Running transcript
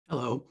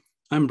Hello,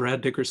 I'm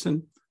Brad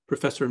Dickerson,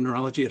 Professor of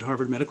Neurology at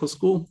Harvard Medical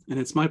School, and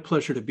it's my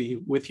pleasure to be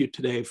with you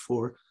today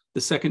for the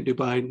second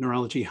Dubai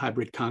Neurology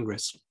Hybrid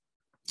Congress.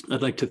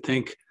 I'd like to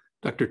thank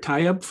Dr.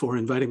 Tayeb for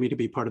inviting me to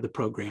be part of the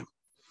program.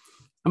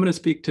 I'm going to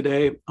speak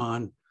today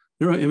on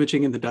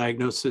neuroimaging and the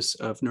diagnosis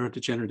of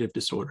neurodegenerative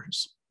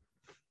disorders.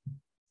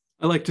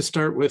 I like to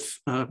start with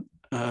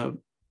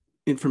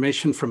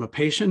information from a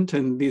patient,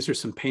 and these are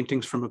some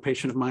paintings from a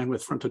patient of mine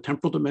with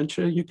frontotemporal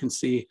dementia. You can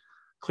see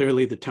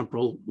clearly the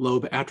temporal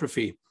lobe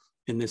atrophy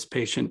in this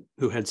patient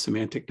who had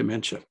semantic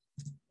dementia.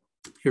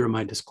 Here are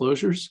my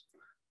disclosures.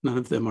 None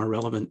of them are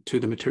relevant to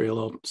the material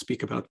I'll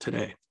speak about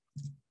today.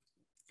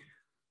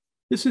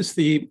 This is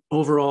the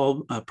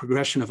overall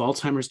progression of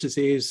Alzheimer's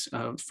disease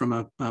from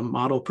a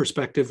model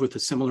perspective, with a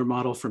similar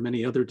model for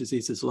many other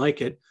diseases like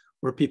it,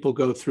 where people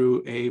go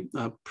through a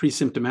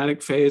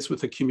pre-symptomatic phase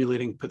with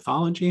accumulating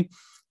pathology,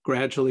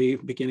 gradually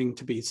beginning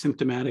to be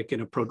symptomatic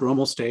in a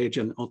prodromal stage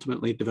and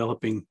ultimately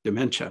developing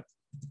dementia.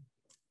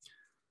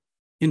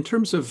 In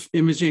terms of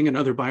imaging and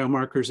other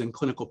biomarkers in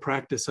clinical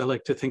practice, I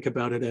like to think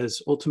about it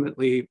as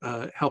ultimately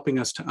helping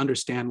us to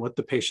understand what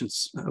the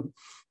patient's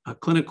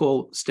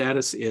clinical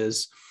status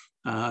is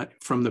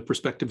from the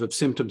perspective of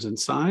symptoms and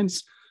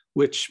signs,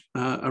 which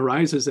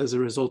arises as a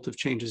result of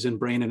changes in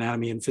brain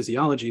anatomy and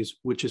physiologies,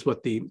 which is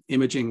what the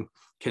imaging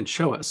can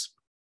show us.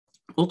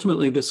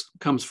 Ultimately, this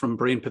comes from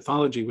brain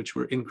pathology, which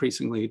we're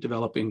increasingly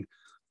developing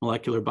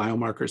molecular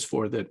biomarkers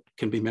for that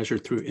can be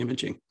measured through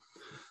imaging.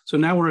 So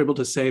now we're able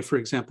to say, for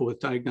example, with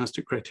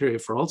diagnostic criteria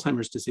for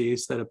Alzheimer's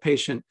disease, that a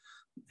patient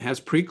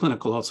has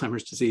preclinical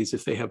Alzheimer's disease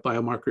if they have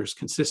biomarkers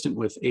consistent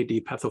with AD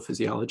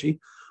pathophysiology,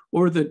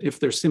 or that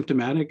if they're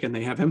symptomatic and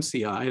they have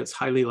MCI, it's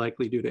highly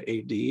likely due to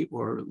AD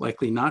or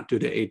likely not due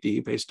to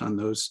AD based on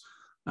those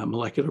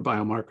molecular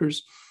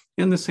biomarkers.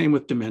 And the same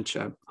with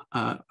dementia,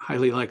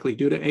 highly likely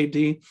due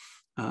to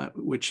AD,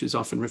 which is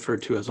often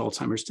referred to as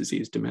Alzheimer's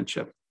disease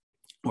dementia,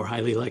 or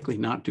highly likely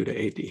not due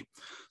to AD.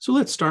 So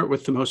let's start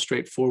with the most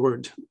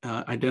straightforward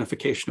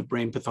identification of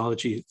brain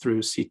pathology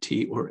through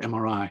CT or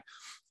MRI.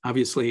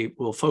 Obviously,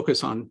 we'll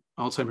focus on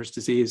Alzheimer's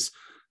disease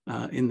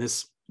in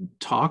this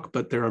talk,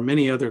 but there are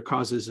many other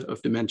causes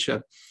of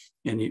dementia,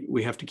 and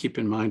we have to keep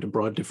in mind a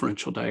broad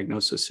differential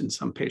diagnosis in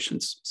some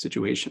patients'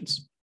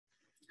 situations.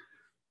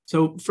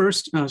 So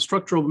first,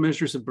 structural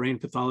measures of brain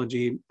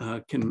pathology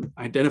can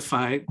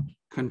identify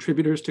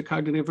contributors to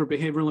cognitive or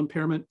behavioral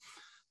impairment,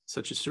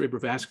 such as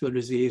cerebrovascular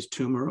disease,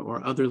 tumor,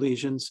 or other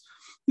lesions.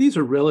 These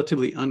are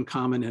relatively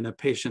uncommon in a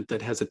patient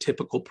that has a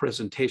typical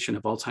presentation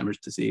of Alzheimer's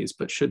disease,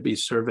 but should be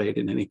surveyed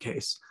in any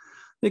case.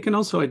 They can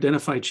also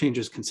identify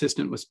changes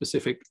consistent with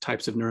specific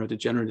types of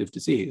neurodegenerative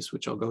disease,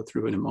 which I'll go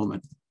through in a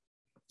moment.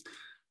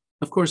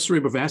 Of course,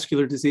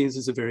 cerebrovascular disease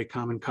is a very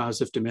common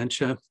cause of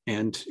dementia,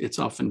 and it's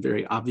often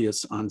very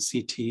obvious on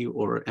CT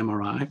or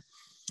MRI.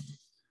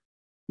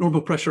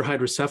 Normal pressure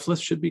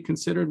hydrocephalus should be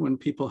considered when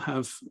people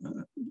have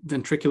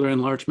ventricular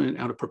enlargement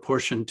out of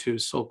proportion to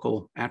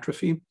sulcal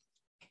atrophy.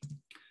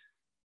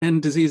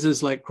 And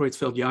diseases like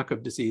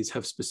Creutzfeldt-Jakob disease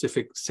have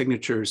specific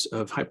signatures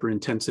of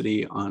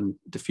hyperintensity on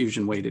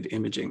diffusion-weighted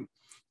imaging,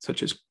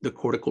 such as the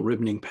cortical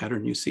ribboning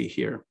pattern you see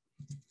here.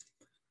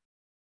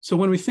 So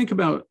when we think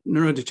about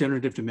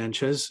neurodegenerative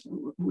dementias,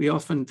 we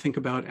often think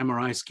about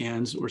MRI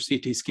scans or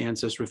CT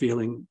scans as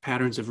revealing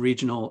patterns of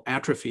regional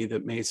atrophy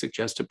that may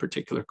suggest a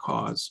particular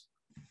cause.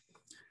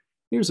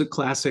 Here's a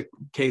classic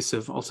case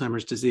of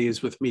Alzheimer's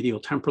disease with medial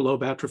temporal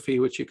lobe atrophy,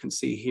 which you can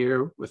see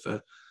here with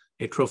an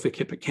atrophic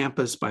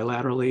hippocampus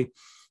bilaterally.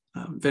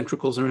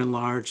 Ventricles are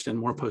enlarged, and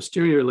more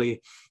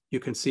posteriorly, you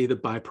can see the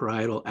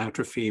biparietal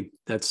atrophy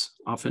that's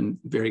often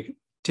very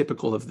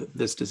typical of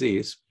this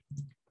disease.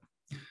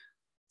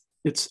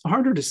 It's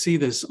harder to see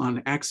this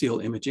on axial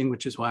imaging,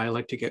 which is why I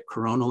like to get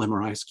coronal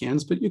MRI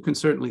scans, but you can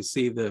certainly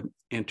see the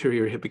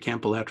anterior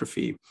hippocampal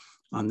atrophy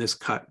on this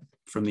cut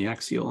from the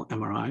axial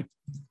MRI.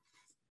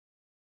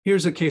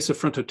 Here's a case of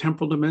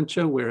frontotemporal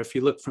dementia, where if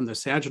you look from the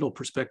sagittal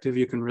perspective,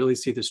 you can really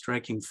see the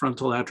striking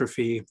frontal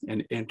atrophy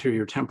and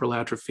anterior temporal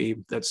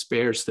atrophy that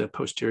spares the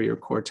posterior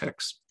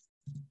cortex.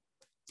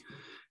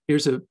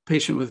 Here's a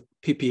patient with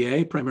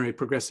PPA, primary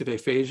progressive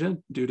aphasia,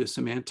 due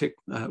to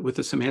with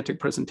a semantic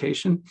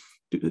presentation,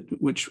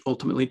 which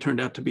ultimately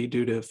turned out to be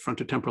due to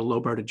frontotemporal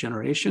lobar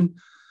degeneration,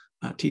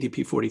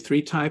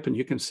 TDP43 type, and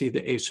you can see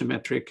the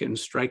asymmetric and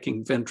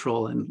striking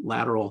ventral and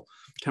lateral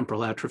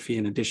temporal atrophy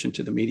in addition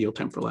to the medial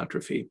temporal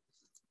atrophy.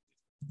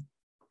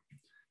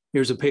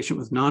 Here's a patient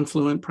with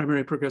non-fluent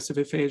primary progressive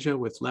aphasia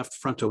with left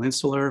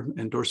frontoinsular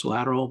and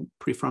dorsolateral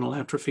prefrontal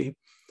atrophy,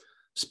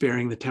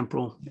 sparing the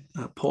temporal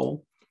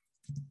pole.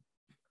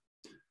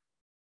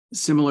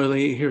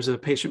 Similarly, here's a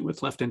patient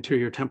with left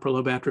anterior temporal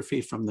lobe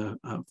atrophy from the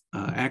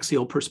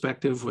axial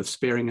perspective with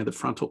sparing of the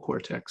frontal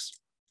cortex.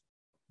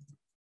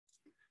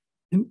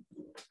 And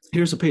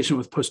here's a patient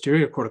with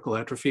posterior cortical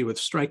atrophy with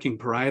striking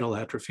parietal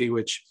atrophy,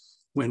 which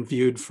when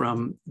viewed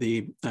from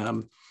the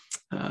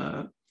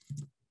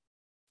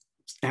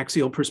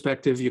axial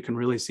perspective, you can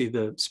really see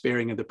the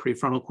sparing of the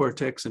prefrontal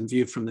cortex, and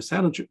viewed from the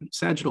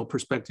sagittal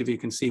perspective, you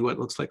can see what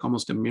looks like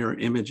almost a mirror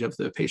image of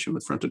the patient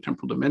with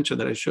frontotemporal dementia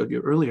that I showed you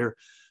earlier,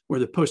 where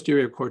the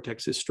posterior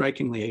cortex is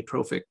strikingly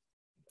atrophic.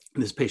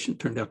 And this patient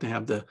turned out to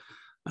have the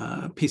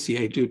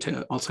PCA due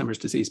to Alzheimer's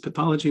disease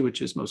pathology,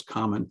 which is most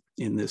common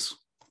in this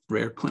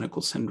rare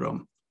clinical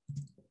syndrome.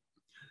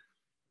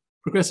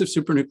 Progressive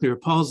supranuclear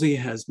palsy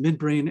has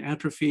midbrain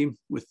atrophy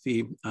with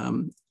the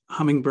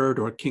hummingbird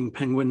or king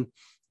penguin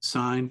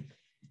sign,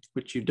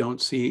 which you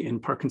don't see in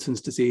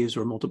Parkinson's disease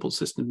or multiple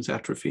systems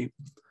atrophy.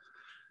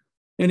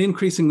 And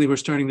increasingly, we're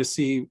starting to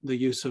see the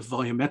use of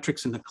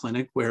volumetrics in the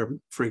clinic, where,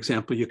 for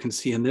example, you can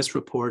see in this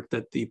report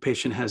that the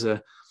patient has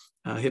a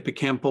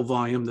hippocampal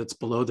volume that's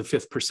below the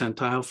 5th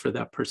percentile for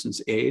that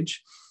person's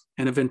age,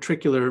 and a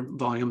ventricular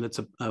volume that's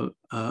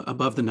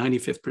above the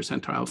 95th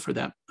percentile for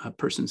that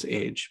person's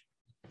age.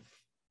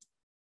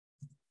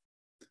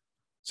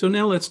 So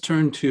now let's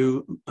turn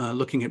to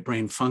looking at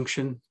brain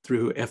function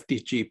through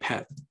FDG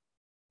PET.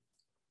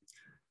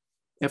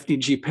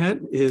 FDG PET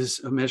is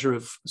a measure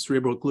of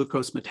cerebral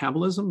glucose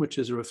metabolism, which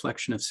is a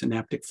reflection of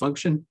synaptic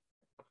function.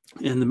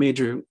 And the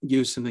major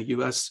use in the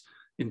US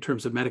in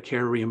terms of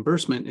Medicare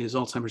reimbursement is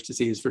Alzheimer's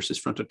disease versus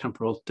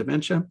frontotemporal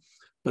dementia.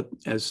 But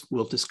as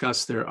we'll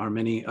discuss, there are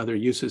many other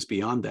uses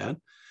beyond that.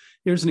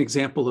 Here's an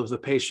example of the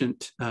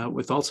patient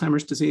with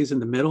Alzheimer's disease in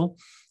the middle,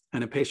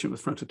 and a patient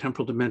with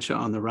frontotemporal dementia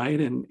on the right.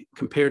 And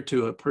compared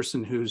to a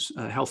person who's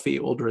a healthy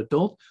older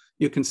adult,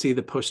 you can see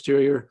the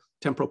posterior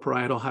temporal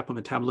parietal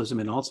hypometabolism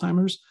in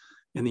Alzheimer's,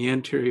 and the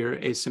anterior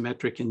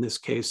asymmetric, in this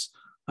case,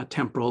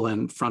 temporal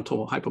and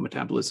frontal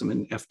hypometabolism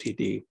in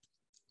FTD.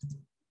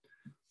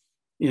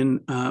 In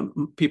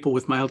people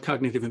with mild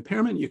cognitive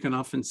impairment, you can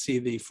often see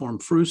the form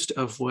fruste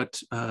of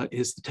what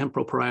is the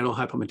temporal parietal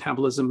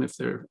hypometabolism if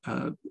their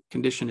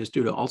condition is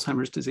due to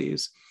Alzheimer's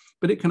disease,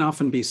 but it can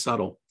often be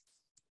subtle.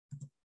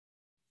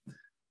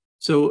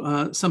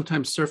 So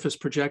sometimes surface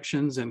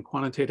projections and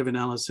quantitative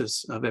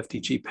analysis of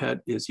FDG PET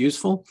is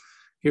useful.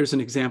 Here's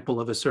an example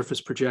of a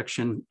surface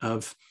projection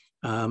of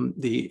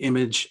the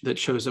image that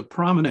shows a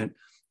prominent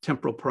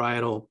temporal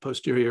parietal,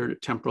 posterior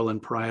temporal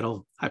and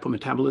parietal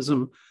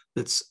hypometabolism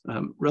that's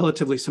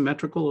relatively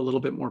symmetrical, a little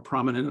bit more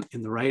prominent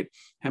in the right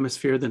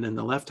hemisphere than in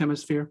the left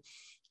hemisphere.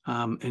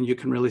 And you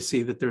can really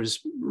see that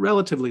there's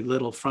relatively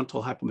little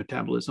frontal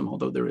hypometabolism,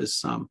 although there is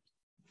some.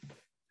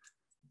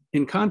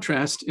 In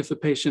contrast, if the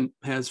patient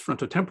has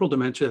frontotemporal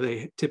dementia,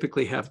 they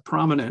typically have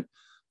prominent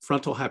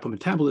frontal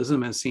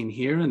hypometabolism as seen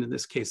here, and in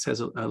this case has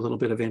a little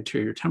bit of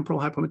anterior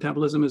temporal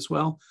hypometabolism as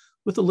well,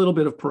 with a little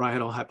bit of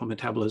parietal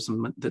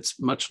hypometabolism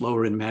that's much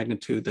lower in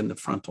magnitude than the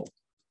frontal.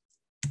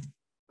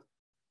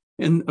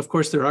 And of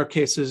course, there are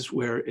cases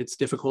where it's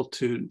difficult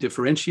to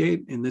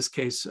differentiate. In this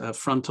case,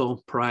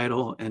 frontal,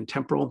 parietal, and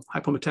temporal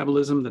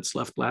hypometabolism that's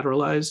left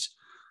lateralized.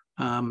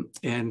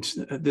 And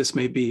this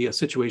may be a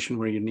situation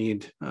where you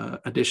need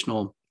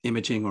additional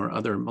imaging or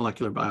other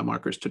molecular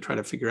biomarkers to try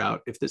to figure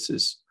out if this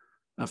is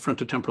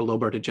frontotemporal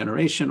lobar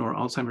degeneration or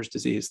Alzheimer's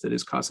disease that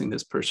is causing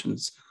this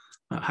person's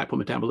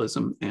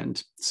hypometabolism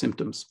and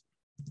symptoms.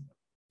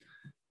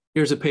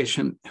 Here's a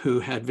patient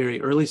who had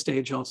very early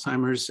stage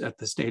Alzheimer's at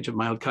the stage of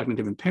mild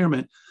cognitive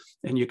impairment,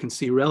 and you can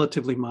see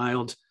relatively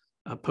mild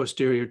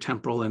posterior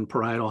temporal and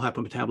parietal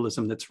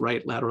hypometabolism that's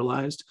right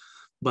lateralized.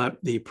 But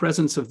the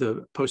presence of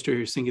the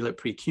posterior cingulate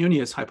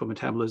precuneus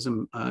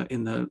hypometabolism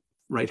in the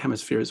right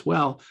hemisphere as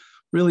well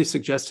really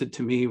suggested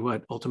to me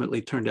what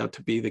ultimately turned out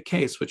to be the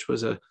case, which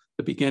was the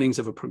beginnings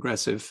of a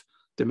progressive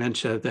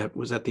dementia that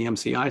was at the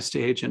MCI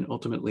stage and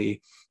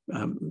ultimately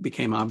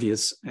became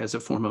obvious as a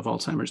form of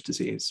Alzheimer's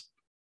disease.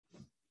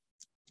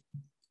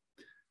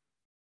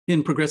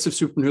 In progressive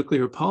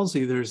supranuclear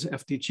palsy, there's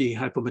FDG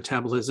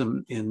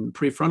hypometabolism in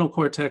prefrontal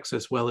cortex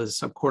as well as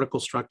subcortical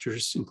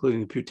structures,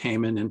 including the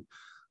putamen and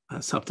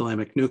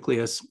subthalamic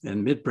nucleus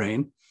and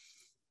midbrain.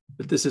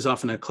 But this is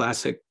often a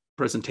classic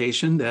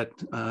presentation that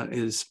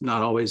is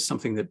not always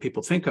something that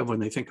people think of when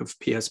they think of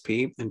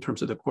PSP in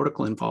terms of the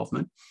cortical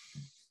involvement.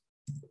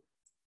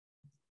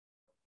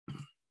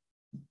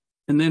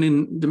 And then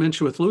in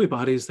dementia with Lewy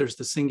bodies, there's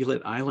the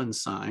cingulate island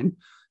sign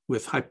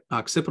with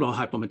occipital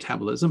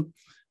hypometabolism.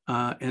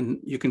 And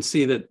you can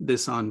see that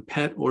this on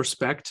PET or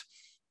SPECT.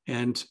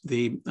 And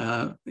in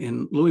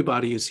Lewy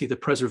body, you see the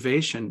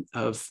preservation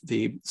of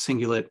the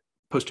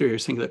posterior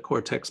cingulate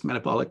cortex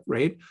metabolic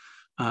rate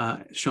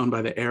shown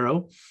by the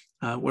arrow,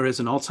 whereas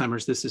in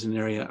Alzheimer's, this is an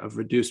area of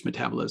reduced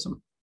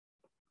metabolism.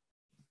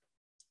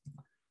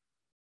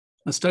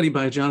 A study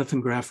by Jonathan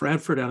Graf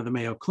Radford out of the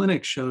Mayo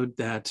Clinic showed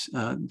that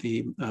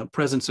the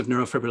presence of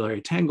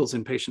neurofibrillary tangles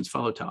in patients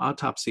followed to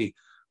autopsy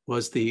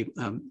was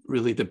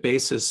really the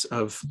basis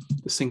of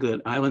the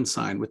cingulate island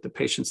sign, with the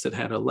patients that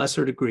had a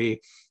lesser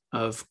degree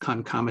of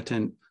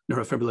concomitant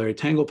neurofibrillary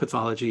tangle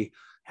pathology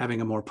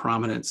having a more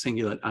prominent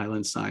cingulate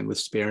island sign with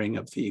sparing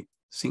of the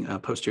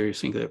posterior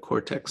cingulate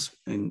cortex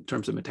in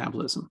terms of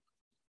metabolism.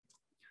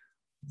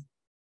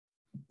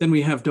 Then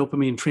we have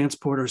dopamine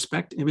transporter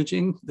SPECT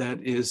imaging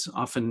that is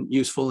often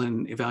useful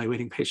in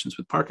evaluating patients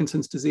with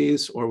Parkinson's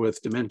disease or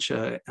with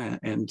dementia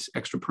and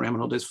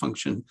extrapyramidal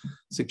dysfunction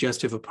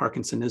suggestive of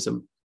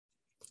Parkinsonism,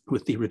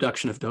 with the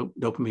reduction of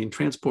dopamine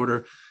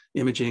transporter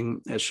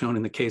imaging, as shown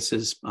in the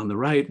cases on the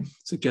right,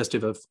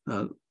 suggestive of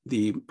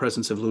the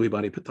presence of Lewy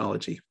body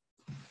pathology.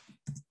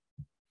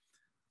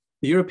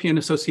 The European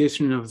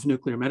Association of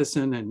Nuclear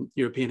Medicine and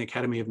European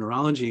Academy of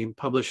Neurology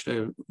published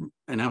an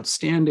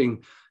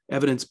outstanding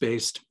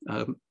evidence-based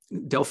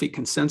Delphi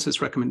consensus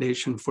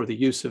recommendation for the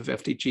use of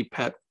FDG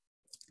PET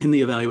in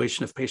the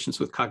evaluation of patients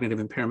with cognitive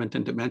impairment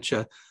and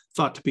dementia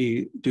thought to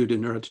be due to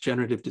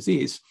neurodegenerative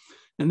disease.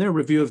 And their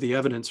review of the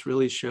evidence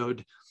really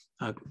showed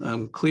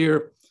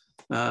clear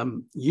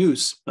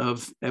use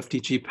of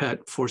FDG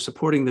PET for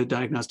supporting the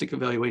diagnostic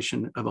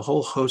evaluation of a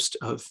whole host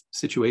of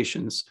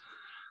situations.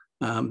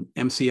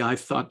 MCI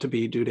thought to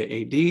be due to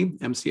AD,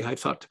 MCI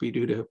thought to be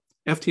due to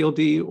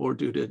FTLD or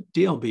due to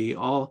DLB,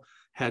 all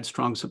had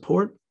strong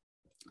support.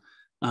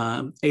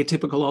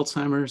 Atypical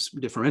Alzheimer's,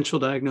 differential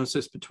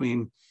diagnosis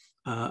between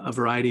a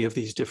variety of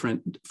these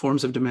different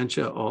forms of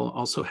dementia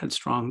also had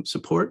strong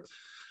support.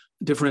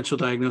 Differential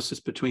diagnosis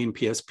between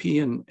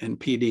PSP and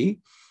PD,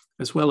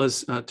 as well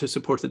as to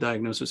support the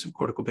diagnosis of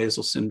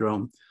corticobasal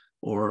syndrome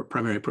or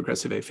primary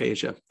progressive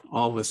aphasia,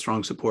 all with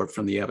strong support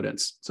from the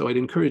evidence. So I'd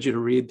encourage you to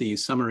read the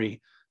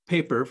summary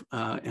paper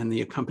and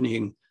the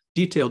accompanying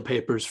detailed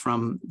papers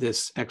from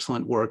this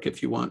excellent work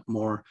if you want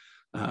more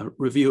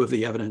review of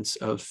the evidence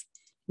of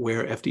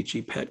where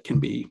FDG PET can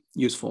be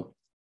useful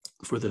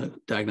for the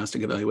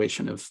diagnostic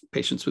evaluation of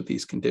patients with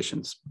these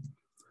conditions.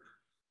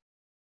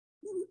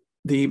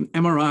 The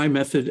MRI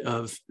method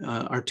of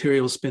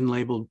arterial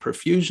spin-labeled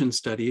perfusion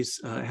studies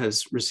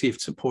has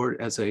received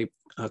support as a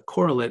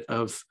correlate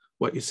of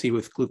what you see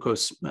with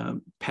glucose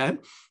PET,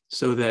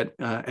 so that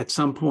at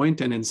some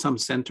point and in some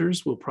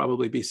centers, we'll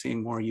probably be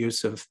seeing more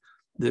use of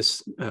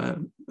this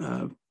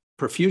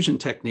perfusion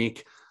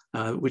technique,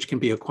 which can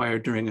be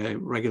acquired during a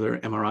regular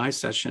MRI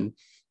session,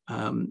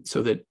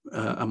 so that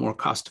a more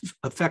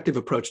cost-effective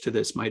approach to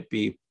this might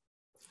be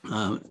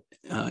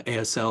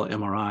ASL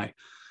MRI.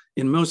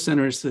 In most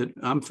centers that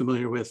I'm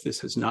familiar with, this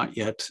has not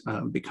yet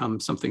become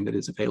something that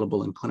is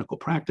available in clinical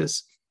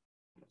practice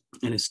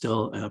and is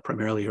still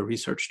primarily a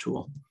research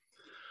tool.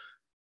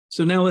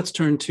 So now let's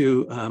turn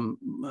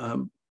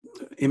to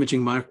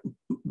imaging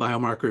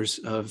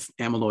biomarkers of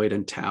amyloid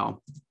and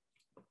tau.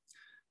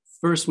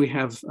 First, we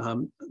have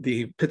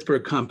the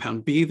Pittsburgh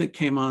compound B that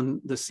came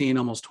on the scene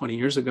almost 20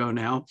 years ago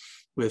now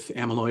with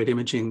amyloid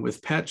imaging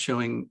with PET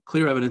showing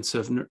clear evidence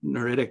of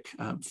neuritic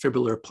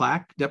fibrillar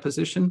plaque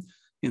deposition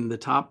in the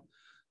top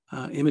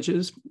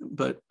images,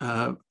 but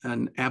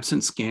an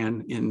absent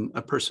scan in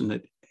a person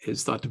that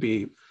is thought to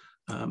be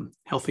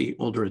healthy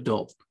older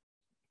adult.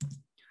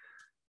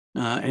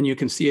 And you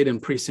can see it in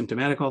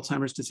pre-symptomatic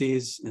Alzheimer's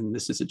disease, and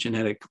this is a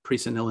genetic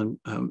presenilin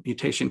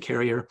mutation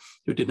carrier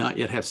who did not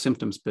yet have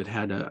symptoms but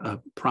had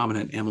a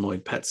prominent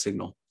amyloid PET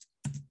signal.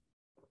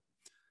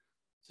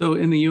 So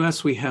in the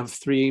US, we have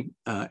 3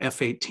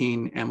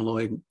 F18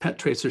 amyloid PET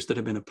tracers that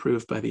have been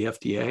approved by the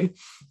FDA,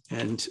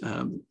 and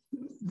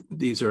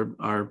these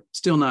are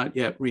still not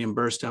yet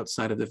reimbursed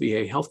outside of the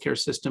VA healthcare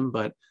system,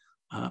 but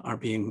are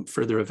being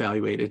further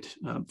evaluated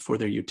for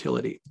their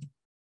utility.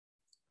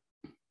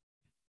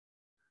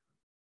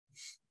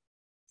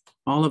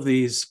 All of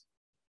these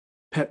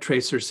PET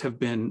tracers have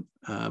been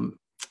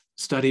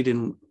studied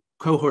in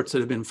cohorts that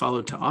have been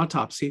followed to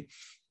autopsy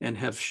and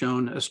have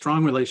shown a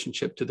strong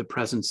relationship to the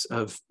presence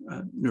of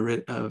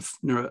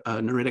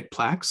neuritic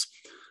plaques,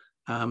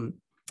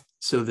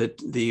 so that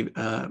the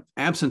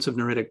absence of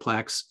neuritic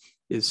plaques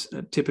is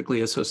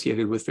typically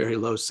associated with very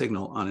low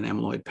signal on an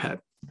amyloid PET,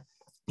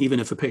 even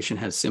if a patient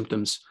has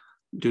symptoms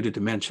due to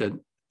dementia,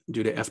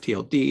 due to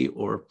FTLD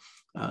or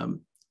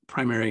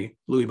primary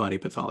Lewy body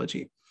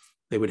pathology.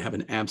 They would have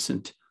an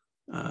absent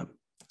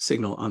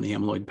signal on the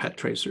amyloid PET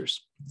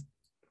tracers.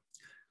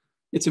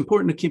 It's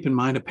important to keep in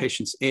mind a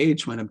patient's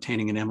age when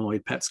obtaining an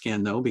amyloid PET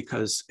scan, though,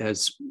 because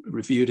as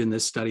reviewed in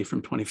this study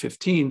from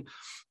 2015,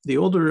 the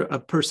older a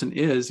person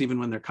is, even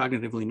when they're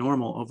cognitively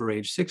normal over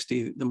age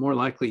 60, the more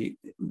likely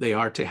they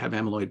are to have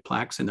amyloid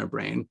plaques in their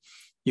brain.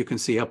 You can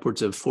see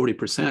upwards of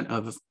 40%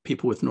 of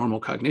people with normal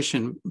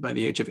cognition by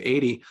the age of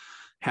 80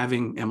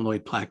 having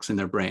amyloid plaques in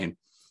their brain.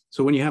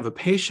 So when you have a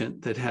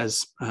patient that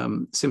has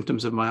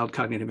symptoms of mild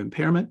cognitive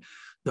impairment,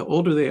 the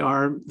older they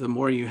are, the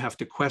more you have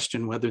to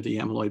question whether the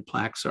amyloid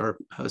plaques are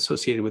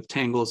associated with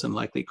tangles and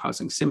likely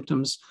causing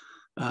symptoms,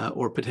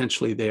 or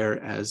potentially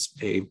there as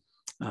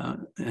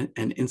an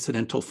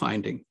incidental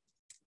finding.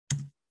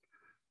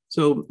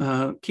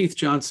 So Keith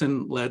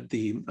Johnson led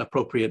the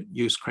appropriate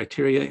use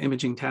criteria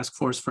imaging task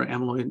force for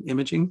amyloid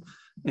imaging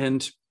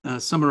and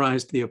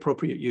summarized the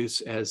appropriate use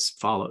as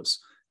follows.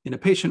 In a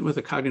patient with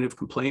a cognitive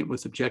complaint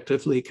with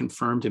objectively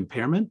confirmed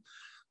impairment,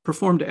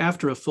 performed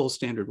after a full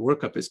standard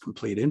workup is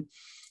completed,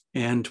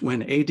 and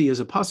when AD is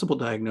a possible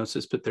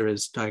diagnosis, but there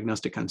is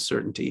diagnostic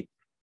uncertainty.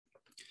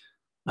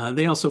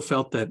 They also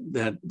felt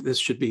that this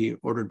should be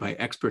ordered by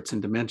experts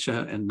in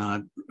dementia and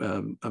not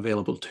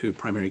available to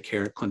primary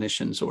care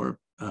clinicians or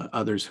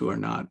others who are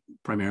not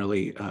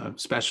primarily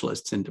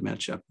specialists in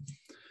dementia.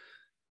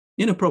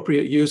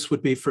 Inappropriate use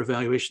would be for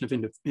evaluation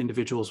of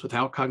individuals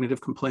without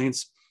cognitive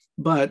complaints,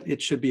 but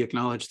it should be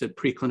acknowledged that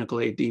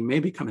preclinical AD may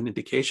become an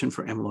indication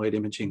for amyloid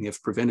imaging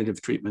if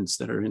preventative treatments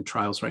that are in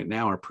trials right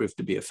now are proved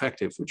to be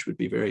effective, which would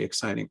be very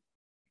exciting.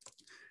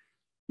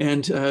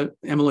 And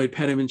amyloid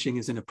PET imaging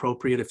is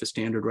inappropriate if a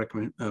standard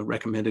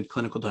recommended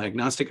clinical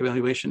diagnostic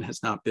evaluation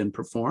has not been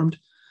performed,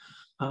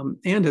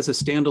 and as a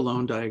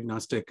standalone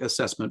diagnostic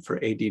assessment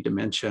for AD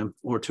dementia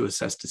or to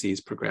assess disease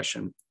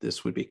progression.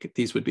 These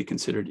would be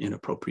considered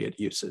inappropriate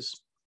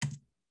uses.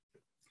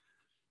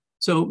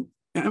 So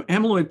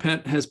amyloid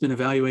PET has been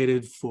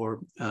evaluated for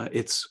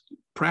its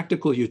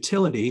practical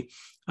utility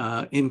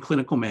in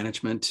clinical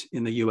management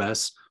in the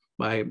US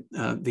by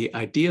the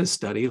IDEA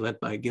study led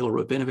by Gil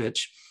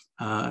Rabinovich,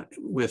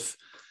 with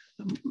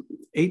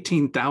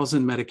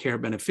 18,000 Medicare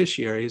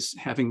beneficiaries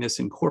having this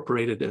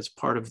incorporated as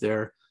part of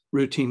their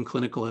routine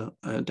clinical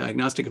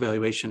diagnostic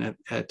evaluation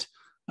at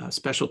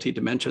specialty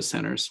dementia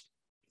centers.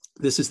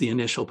 This is the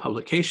initial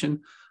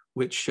publication,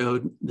 which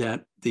showed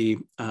that the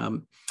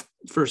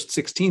first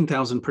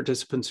 16,000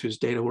 participants whose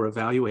data were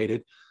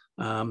evaluated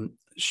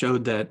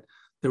showed that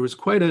there was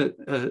quite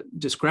a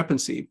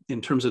discrepancy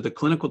in terms of the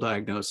clinical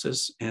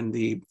diagnosis and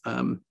the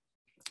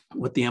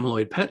what the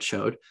amyloid PET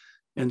showed.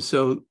 And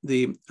so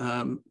the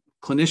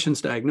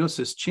clinician's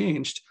diagnosis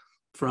changed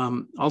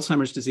from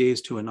Alzheimer's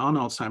disease to a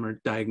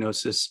non-Alzheimer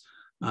diagnosis,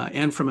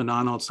 and from a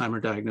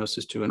non-Alzheimer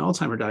diagnosis to an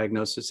Alzheimer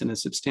diagnosis in a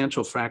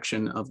substantial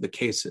fraction of the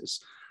cases.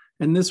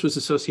 And this was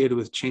associated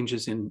with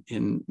changes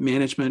in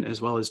management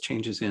as well as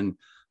changes in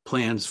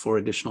plans for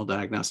additional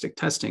diagnostic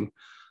testing.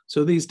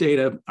 So these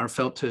data are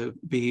felt to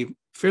be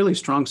fairly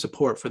strong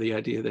support for the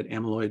idea that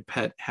amyloid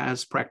PET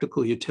has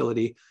practical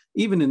utility,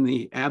 even in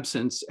the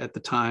absence at the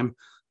time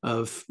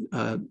of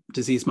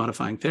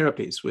disease-modifying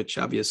therapies, which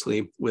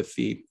obviously with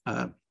the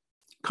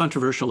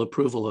controversial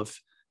approval of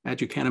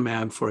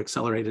aducanumab for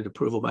accelerated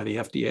approval by the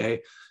FDA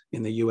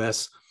in the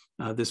US,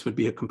 this would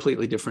be a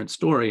completely different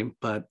story,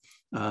 but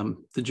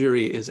the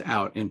jury is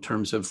out in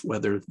terms of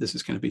whether this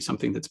is going to be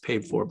something that's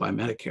paid for by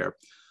Medicare.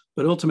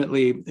 But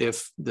ultimately,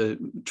 if the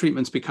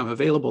treatments become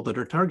available that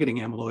are targeting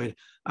amyloid,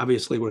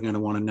 obviously we're going to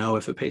want to know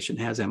if a patient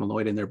has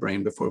amyloid in their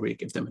brain before we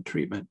give them a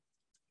treatment.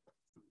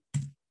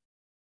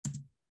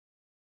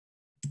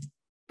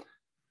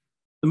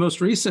 The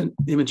most recent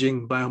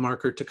imaging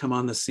biomarker to come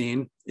on the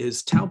scene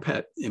is tau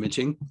PET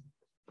imaging.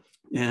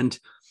 And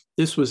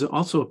this was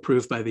also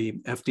approved by the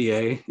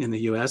FDA in the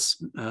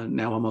US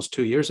now almost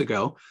 2 years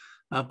ago,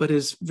 but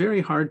is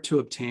very hard to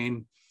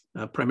obtain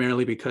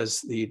primarily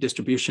because the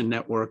distribution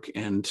network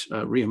and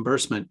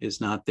reimbursement is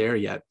not there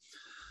yet.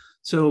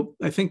 So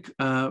I think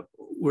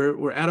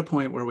we're at a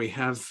point where we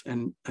have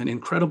an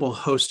incredible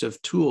host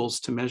of tools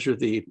to measure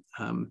the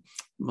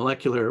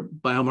molecular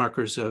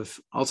biomarkers of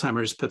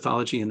Alzheimer's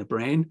pathology in the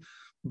brain,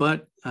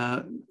 but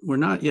we're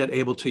not yet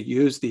able to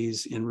use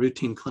these in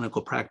routine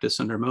clinical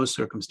practice under most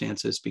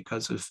circumstances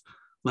because of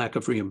lack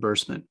of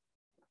reimbursement.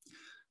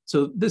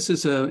 So this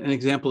is an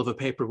example of a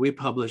paper we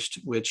published,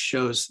 which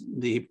shows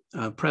the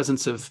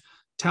presence of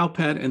tau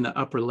PET in the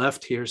upper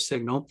left here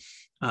signal,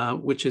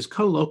 which is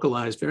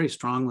co-localized very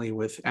strongly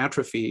with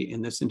atrophy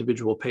in this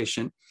individual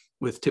patient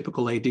with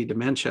typical AD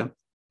dementia,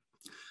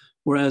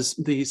 whereas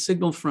the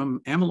signal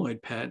from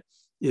amyloid PET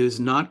is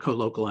not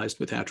co-localized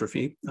with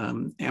atrophy.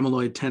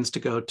 Amyloid tends to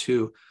go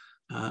to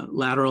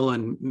lateral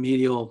and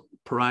medial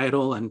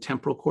parietal and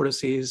temporal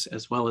cortices,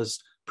 as well as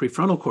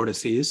prefrontal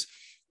cortices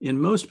in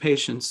most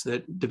patients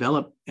that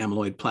develop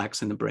amyloid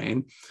plaques in the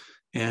brain.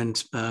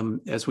 And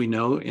as we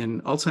know,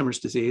 in Alzheimer's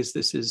disease,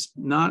 this is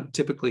not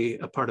typically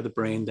a part of the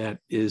brain that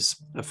is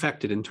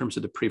affected in terms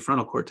of the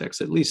prefrontal cortex,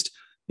 at least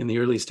in the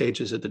early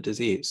stages of the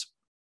disease.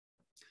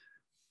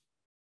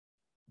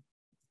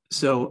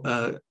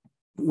 So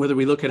whether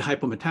we look at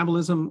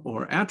hypometabolism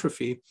or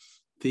atrophy,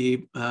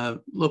 the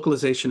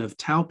localization of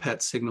tau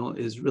PET signal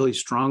is really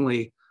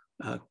strongly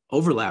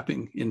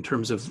overlapping in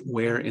terms of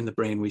where in the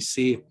brain we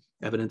see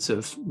evidence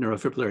of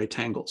neurofibrillary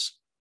tangles.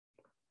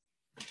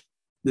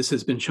 This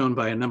has been shown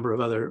by a number of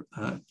other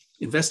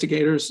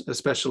investigators,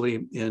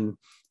 especially in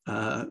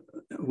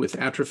with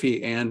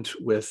atrophy and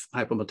with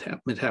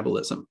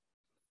hypometabolism.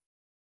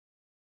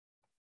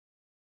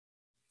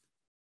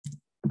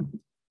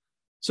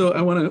 So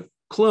I want to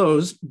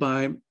close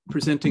by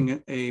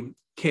presenting a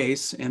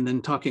case and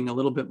then talking a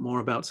little bit more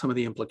about some of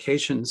the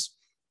implications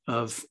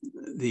of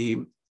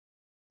the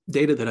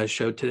data that I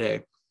showed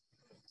today.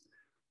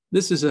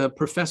 This is a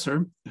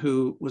professor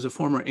who was a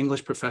former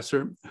English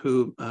professor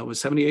who was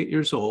 78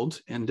 years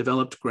old and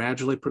developed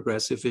gradually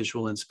progressive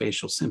visual and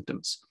spatial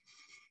symptoms.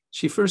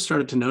 She first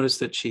started to notice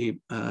that she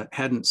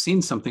hadn't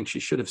seen something she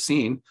should have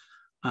seen,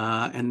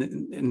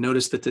 and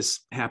noticed that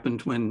this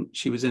happened when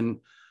she was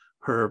in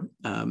her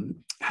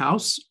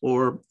house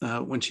or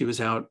when she was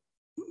out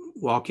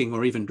walking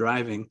or even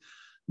driving.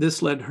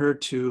 This led her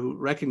to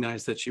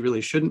recognize that she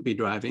really shouldn't be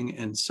driving,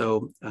 and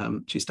so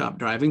she stopped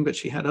driving, but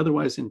she had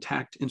otherwise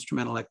intact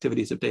instrumental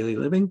activities of daily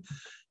living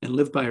and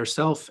lived by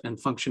herself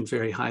and functioned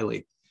very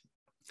highly.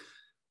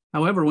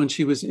 However, when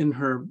she was in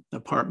her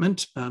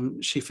apartment,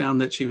 she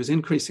found that she was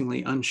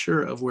increasingly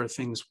unsure of where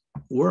things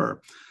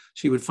were.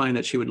 She would find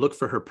that she would look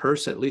for her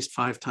purse at least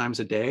 5 times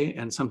a day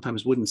and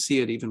sometimes wouldn't see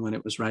it even when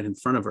it was right in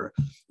front of her.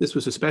 This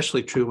was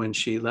especially true when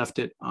she left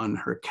it on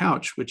her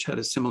couch, which had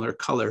a similar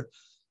color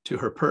to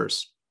her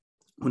purse.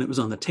 When it was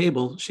on the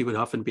table, she would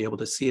often be able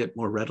to see it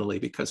more readily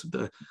because of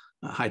the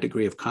high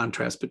degree of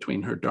contrast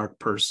between her dark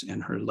purse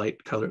and her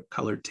light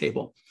colored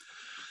table.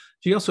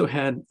 She also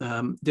had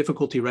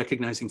difficulty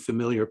recognizing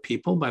familiar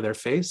people by their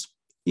face,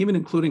 even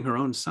including her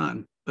own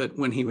son. But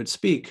when he would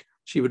speak,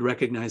 she would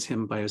recognize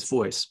him by his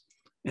voice.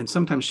 And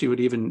sometimes she would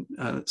even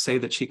say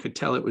that she could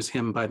tell it was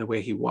him by the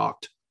way he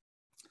walked.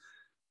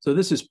 So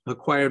this is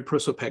acquired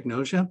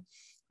prosopagnosia,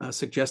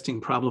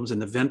 suggesting problems in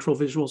the ventral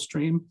visual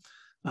stream,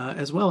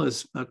 as well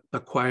as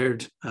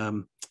acquired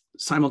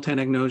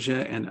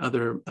simultanagnosia and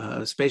other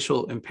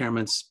spatial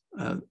impairments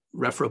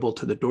referable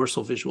to the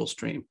dorsal visual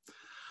stream.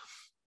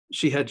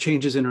 She had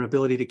changes in her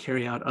ability to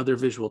carry out other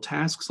visual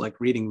tasks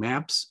like reading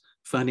maps,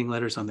 finding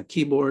letters on the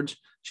keyboard.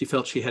 She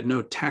felt she had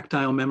no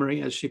tactile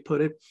memory, as she put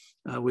it,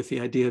 with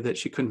the idea that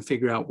she couldn't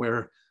figure out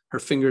where her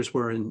fingers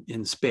were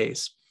in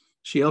space.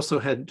 She also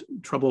had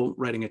trouble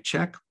writing a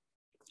check,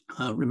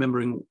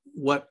 remembering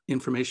what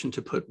information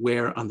to put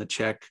where on the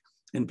check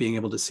and being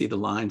able to see the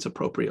lines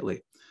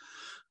appropriately.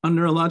 On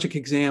neurologic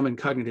exam and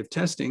cognitive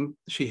testing,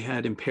 she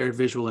had impaired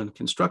visual and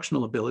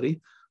constructional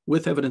ability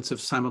with evidence of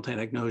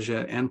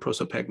simultanagnosia and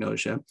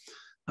prosopagnosia,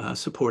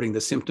 supporting the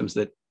symptoms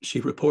that she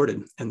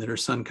reported and that her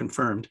son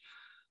confirmed.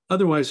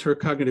 Otherwise, her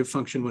cognitive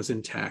function was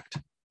intact.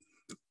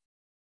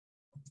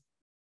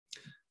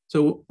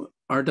 So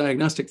our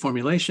diagnostic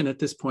formulation at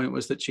this point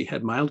was that she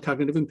had mild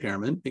cognitive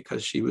impairment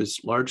because she was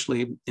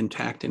largely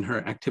intact in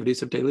her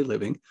activities of daily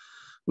living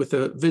with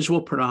a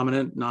visual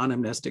predominant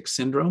non-amnestic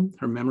syndrome.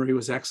 Her memory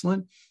was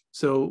excellent.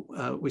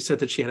 So we said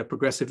that she had a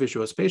progressive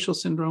visuospatial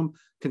syndrome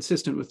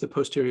consistent with the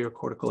posterior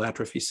cortical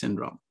atrophy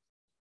syndrome.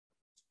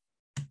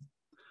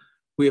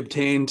 We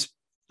obtained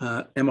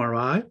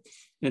MRI,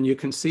 and you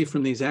can see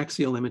from these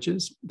axial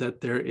images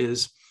that there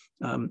is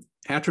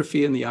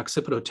atrophy in the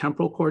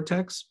occipitotemporal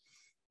cortex,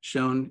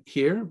 shown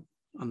here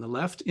on the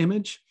left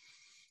image,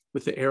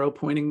 with the arrow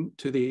pointing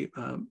to the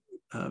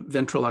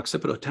ventral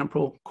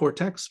occipitotemporal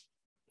cortex.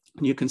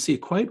 And you can see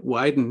quite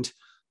widened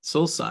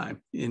sulci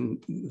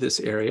in this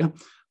area,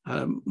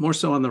 more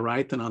so on the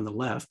right than on the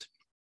left.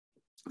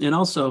 And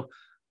also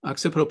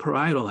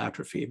occipitoparietal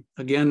atrophy,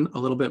 again, a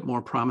little bit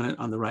more prominent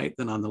on the right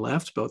than on the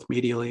left, both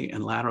medially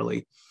and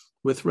laterally,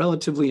 with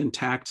relatively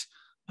intact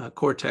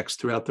cortex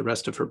throughout the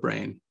rest of her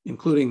brain,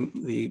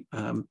 including the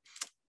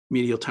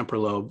medial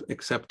temporal lobe,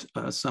 except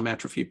some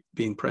atrophy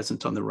being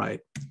present on the right.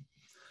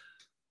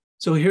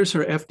 So here's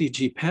her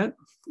FDG PET.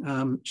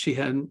 She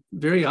had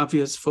very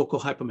obvious focal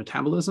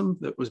hypometabolism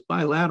that was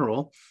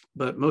bilateral,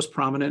 but most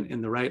prominent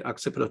in the right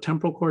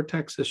occipitotemporal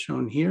cortex, as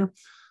shown here,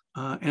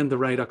 and the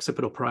right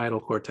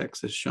occipitoparietal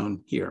cortex, as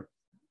shown here.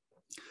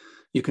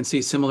 You can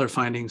see similar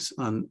findings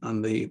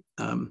on the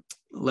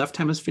left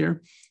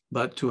hemisphere,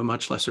 but to a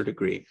much lesser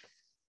degree.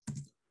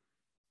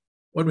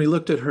 When we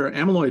looked at her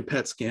amyloid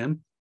PET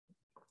scan,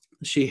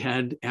 she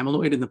had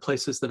amyloid in the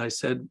places that I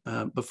said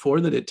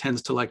before that it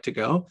tends to like to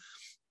go.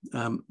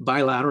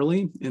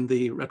 Bilaterally in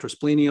the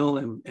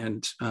retrosplenial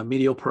and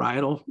medial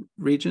parietal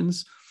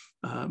regions,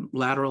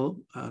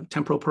 lateral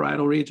temporal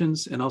parietal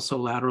regions, and also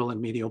lateral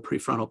and medial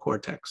prefrontal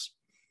cortex.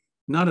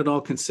 Not at all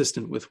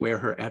consistent with where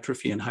her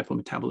atrophy and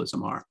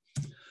hypometabolism are.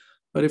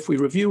 But if we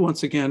review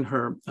once again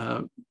her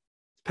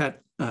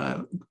PET,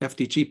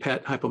 FDG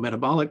PET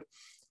hypometabolic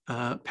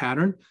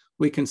pattern,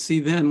 we can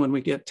see then when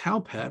we get tau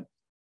PET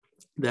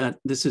that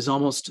this is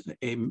almost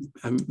a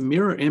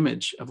mirror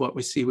image of what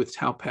we see with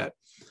tau PET.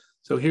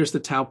 So here's the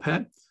tau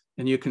PET,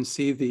 and you can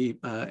see the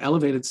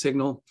elevated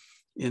signal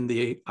in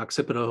the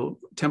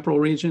occipitotemporal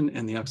region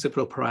and the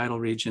occipitoparietal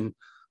region,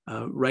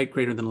 right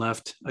greater than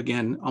left,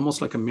 again,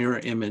 almost like a mirror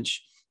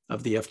image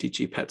of the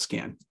FDG PET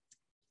scan.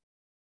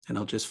 And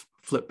I'll just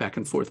flip back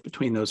and forth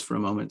between those for a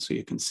moment so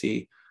you can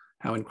see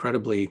how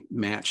incredibly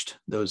matched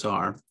those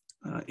are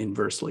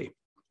inversely.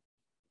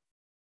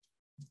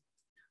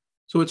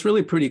 So it's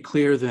really pretty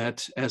clear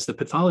that, as the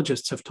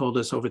pathologists have told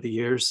us over the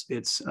years,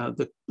 it's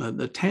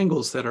the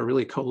tangles that are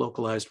really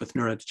co-localized with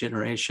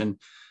neurodegeneration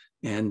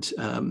and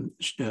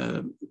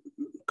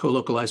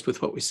co-localized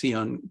with what we see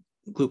on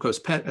glucose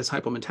PET as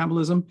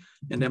hypometabolism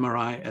and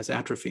MRI as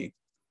atrophy.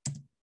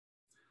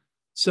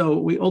 So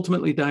we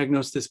ultimately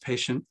diagnosed this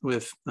patient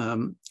with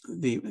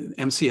the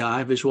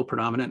MCI, visual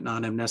predominant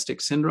non-amnestic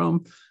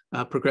syndrome,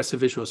 progressive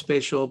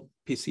visuospatial,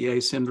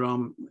 PCA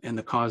syndrome, and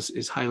the cause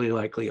is highly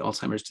likely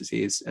Alzheimer's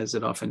disease, as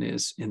it often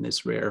is in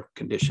this rare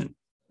condition.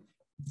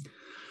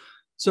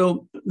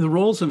 So the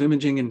roles of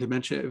imaging and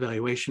dementia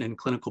evaluation in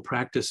clinical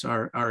practice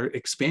are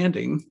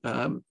expanding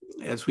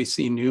as we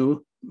see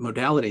new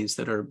modalities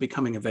that are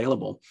becoming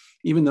available,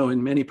 even though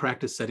in many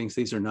practice settings,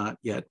 these are not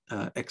yet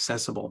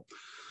accessible.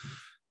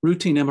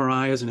 Routine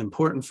MRI is an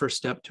important first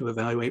step to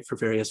evaluate for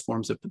various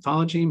forms of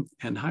pathology,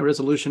 and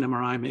high-resolution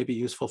MRI may be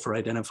useful for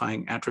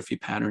identifying atrophy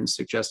patterns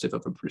suggestive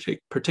of a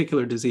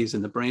particular disease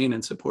in the brain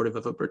and supportive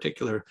of a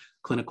particular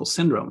clinical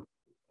syndrome.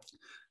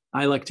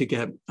 I like to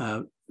get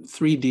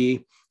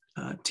 3D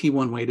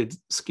T1-weighted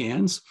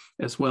scans,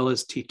 as well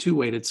as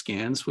T2-weighted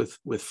scans with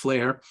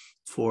FLAIR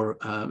for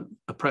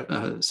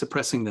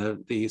suppressing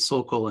the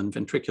sulcal and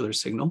ventricular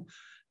signal,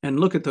 and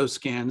look at those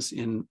scans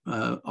in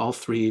all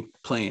three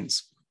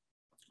planes.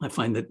 I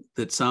find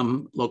that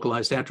some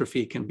localized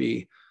atrophy can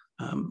be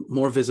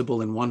more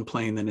visible in one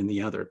plane than in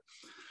the other.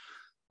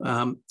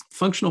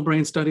 Functional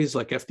brain studies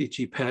like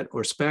FDG PET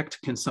or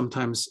SPECT can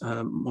sometimes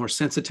more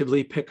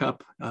sensitively pick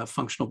up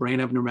functional brain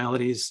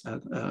abnormalities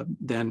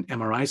than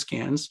MRI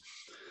scans.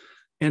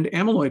 And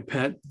amyloid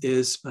PET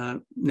is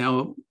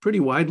now pretty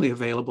widely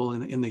available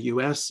in the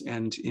US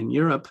and in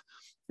Europe,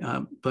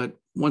 but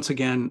once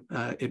again,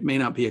 it may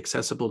not be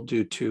accessible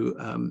due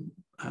to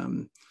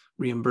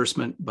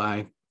reimbursement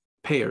by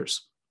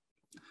payers.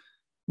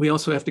 We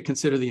also have to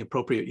consider the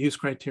appropriate use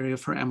criteria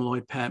for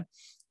amyloid PET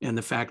and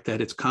the fact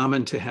that it's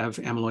common to have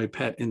amyloid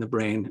PET in the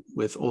brain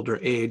with older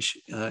age,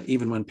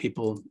 even when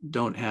people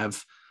don't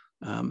have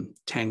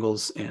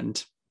tangles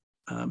and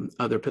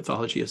other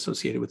pathology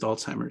associated with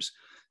Alzheimer's.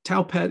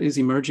 Tau PET is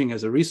emerging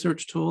as a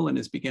research tool and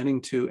is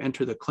beginning to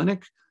enter the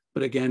clinic,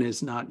 but again,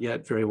 is not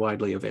yet very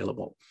widely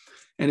available.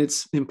 And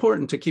it's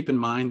important to keep in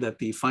mind that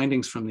the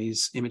findings from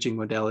these imaging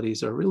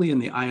modalities are really in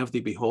the eye of the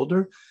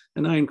beholder.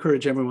 And I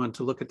encourage everyone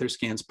to look at their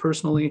scans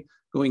personally,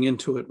 going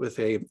into it with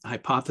a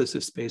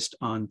hypothesis based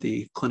on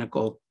the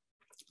clinical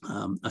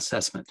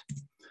assessment.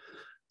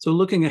 So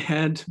looking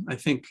ahead, I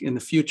think in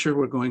the future,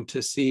 we're going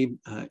to see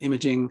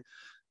imaging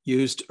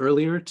used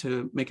earlier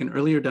to make an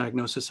earlier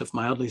diagnosis of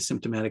mildly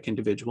symptomatic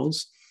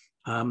individuals,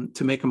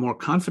 to make a more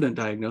confident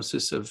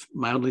diagnosis of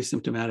mildly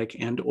symptomatic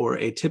and or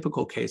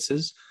atypical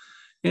cases,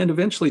 and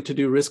eventually to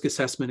do risk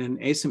assessment in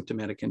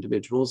asymptomatic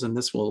individuals. And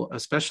this will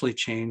especially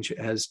change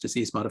as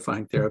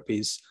disease-modifying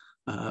therapies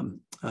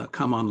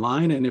come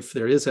online, and if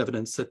there is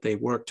evidence that they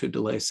work to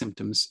delay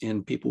symptoms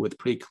in people with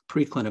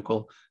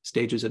preclinical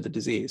stages of the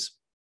disease.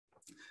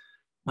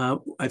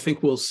 I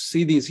think we'll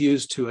see these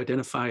used to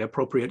identify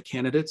appropriate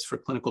candidates for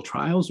clinical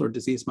trials or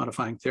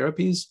disease-modifying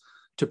therapies,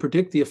 to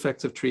predict the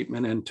effects of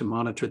treatment and to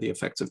monitor the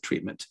effects of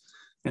treatment.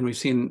 And we've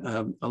seen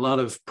a lot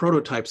of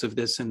prototypes of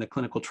this in the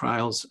clinical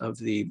trials of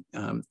the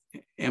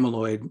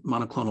amyloid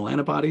monoclonal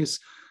antibodies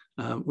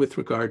with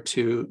regard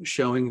to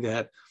showing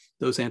that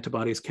those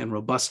antibodies can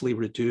robustly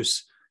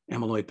reduce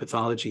amyloid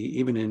pathology,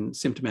 even in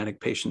symptomatic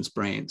patients'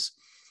 brains.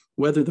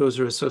 Whether those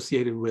are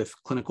associated with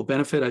clinical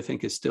benefit, I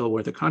think, is still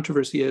where the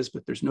controversy is,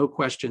 but there's no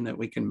question that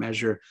we can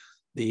measure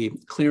the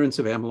clearance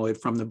of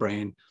amyloid from the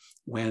brain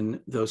when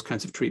those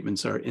kinds of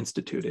treatments are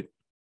instituted.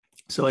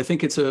 So I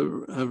think it's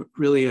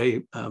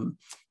really a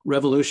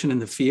revolution in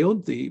the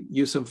field, the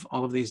use of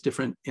all of these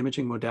different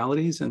imaging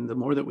modalities. And the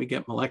more that we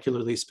get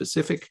molecularly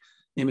specific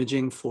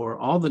imaging for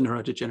all the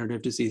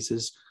neurodegenerative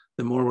diseases,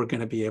 the more we're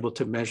going to be able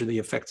to measure the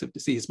effects of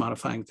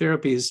disease-modifying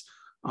therapies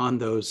on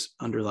those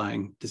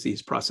underlying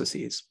disease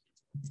processes.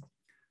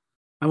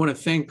 I want to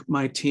thank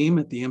my team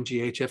at the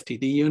MGH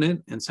FTD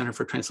unit and Center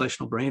for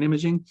Translational Brain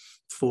Imaging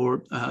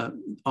for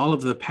all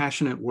of the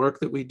passionate work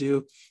that we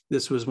do.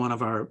 This was one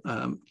of our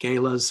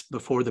galas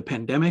before the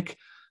pandemic,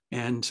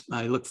 and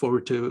I look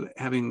forward to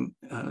having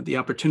the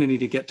opportunity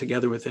to get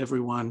together with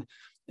everyone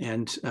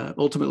and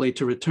ultimately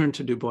to return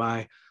to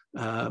Dubai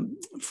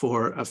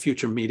for a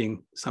future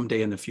meeting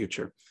someday in the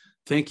future.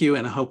 Thank you,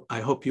 and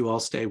I hope you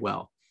all stay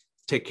well.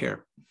 Take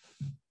care.